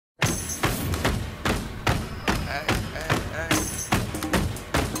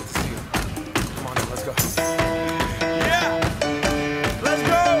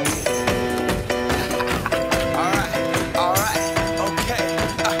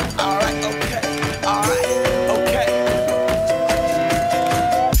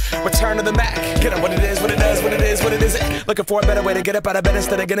Looking for a better way to get up out of bed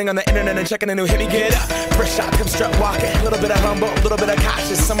instead of getting on the internet and checking a new hit. Me get up, fresh shot, come strut walking. A little bit of humble, a little bit of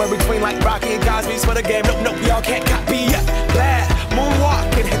cautious. Somewhere between like Rocky and Cosby's for the game. Nope, y'all can't copy yet. Glad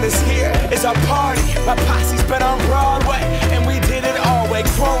moonwalking, and this here is our party. My posse's been on Broadway, and we did it all way.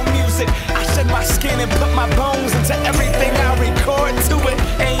 Chrome music, I shed my skin and put my bones into everything I record to it.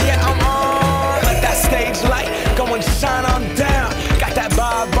 And yeah, I'm on. Let that stage light go and shine on down. Got that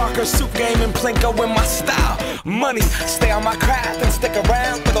Bob Barker suit game and Plinko in my style. Money, stay on my craft and stick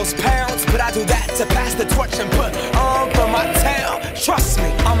around for those pounds. But I do that to pass the torch and put on for my town. Trust me,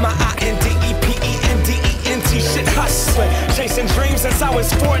 I'm my INDEPENDENT shit hustling. Chasing dreams since I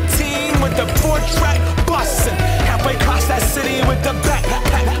was 14 with the 4-track bustin'. Halfway across that city with the back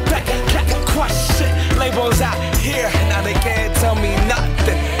crush shit. Labels out here, now they can't tell me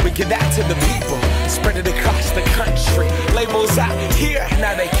nothing. We give that to the people, spread it across the country. Labels out here,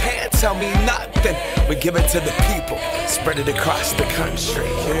 now they can't tell me nothing. We give it to the people, spread it across the country.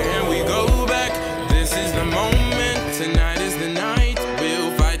 Can we go back? This is the moment, tonight is the night.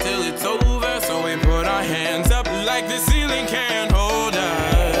 We'll fight till it's over, so we put our hands up like the ceiling can't hold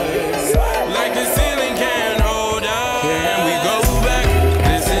us. Like the ceiling can't hold us. Can we go back?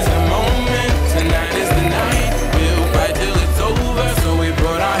 This is the moment, tonight is the night. We'll fight till it's over, so we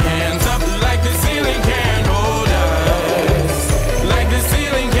put our hands up like the ceiling can't hold us. Like the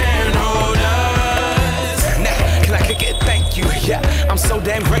ceiling can't hold us. Now, can I kick it? Thank you, yeah, I'm so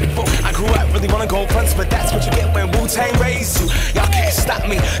damn grateful. I grew up really wanna go fronts, but that's what you get when Wu-Tang raised you. Y'all can't stop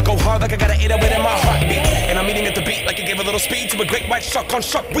me, go hard like I got an 808 in my heartbeat. And I'm eating at the beat like it gave a little speed to a great white shark on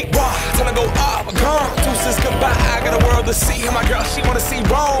Shark Week. Raw, time to go up, gone, deuces goodbye. I got a world to see, and my girl, she wanna see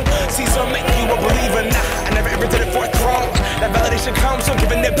Rome. Caesar make you a believer, nah, I never ever did it for a throne. That validation comes from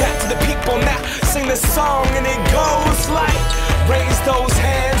giving it back to the people. Now, sing this song and it goes like, raise those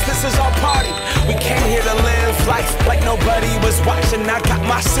hands, this is our party. We came here to live life like nobody was watching. I got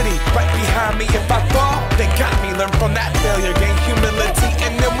my city right behind me. If I fall, they got me. Learn from that failure, gain humility,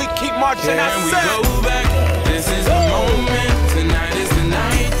 and then we keep marching. I said,